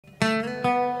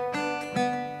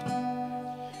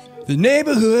The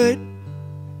neighborhood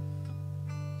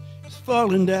is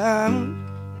falling down.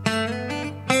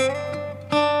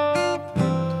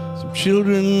 Some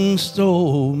children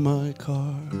stole my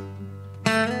car.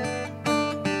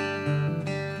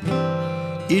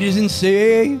 It isn't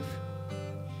safe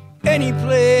any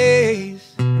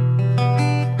place, no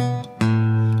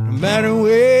matter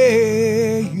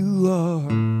where you are.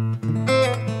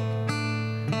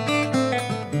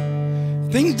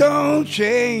 Things don't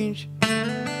change,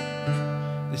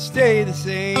 they stay the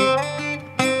same,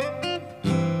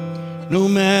 no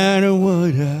matter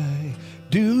what I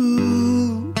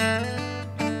do.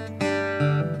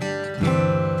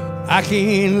 I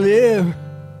can't live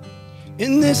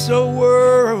in this old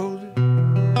world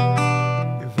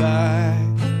if I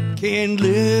can't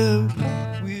live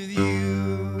with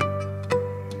you.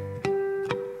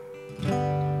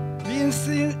 Been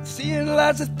seeing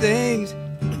lots of things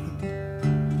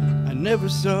I never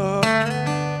saw.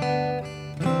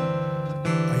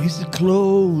 I used to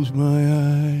close my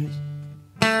eyes,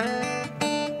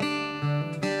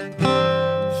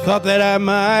 thought that I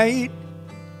might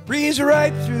breeze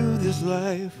right through this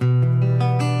life.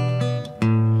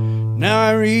 Now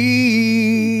I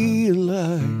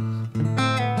realize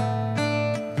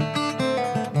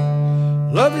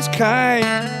love is kind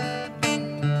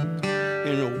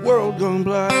in a world gone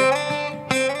blind.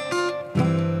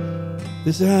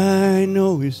 This I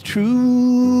know is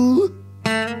true.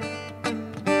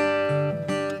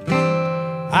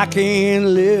 I can't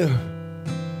live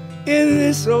in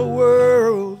this old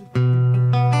world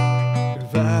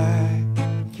if I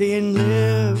can't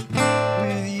live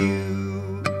with you.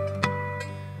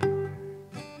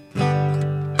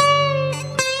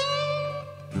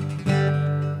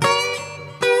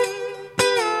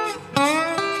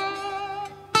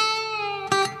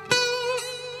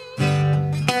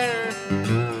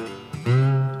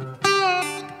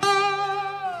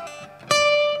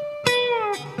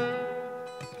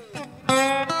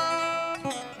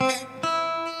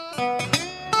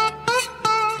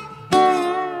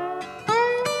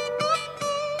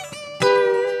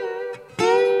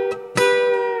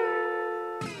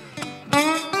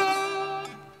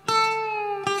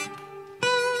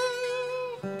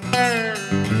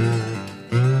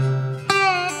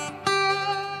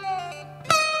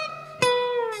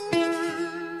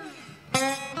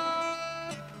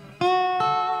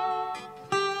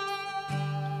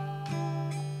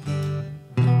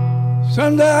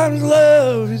 Sometimes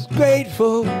love is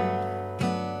grateful.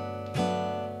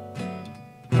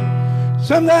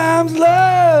 Sometimes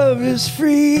love is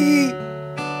free.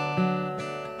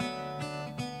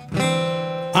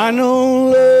 I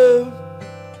know love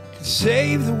can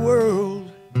save the world.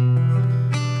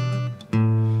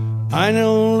 I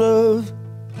know love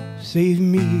saved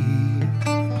me.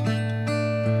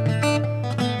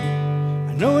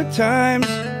 I know at times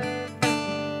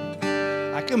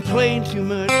I complain too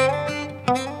much.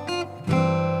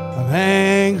 I'm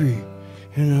angry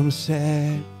and I'm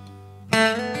sad.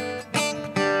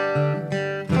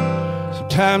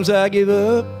 Sometimes I give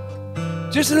up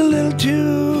just a little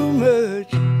too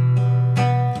much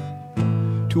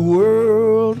to a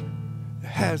world that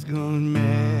has gone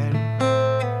mad.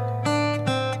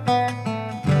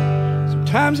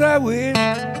 Sometimes I wish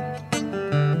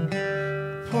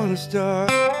upon a star.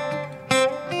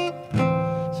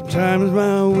 Sometimes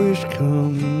my wish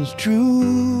comes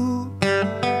true.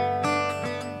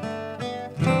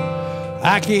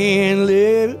 I can't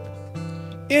live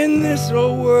in this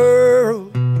old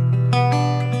world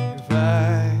if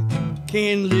I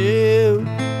can't live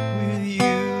with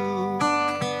you.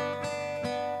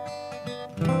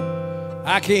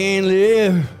 I can't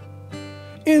live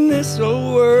in this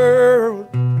old world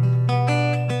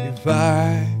if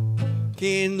I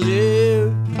can't live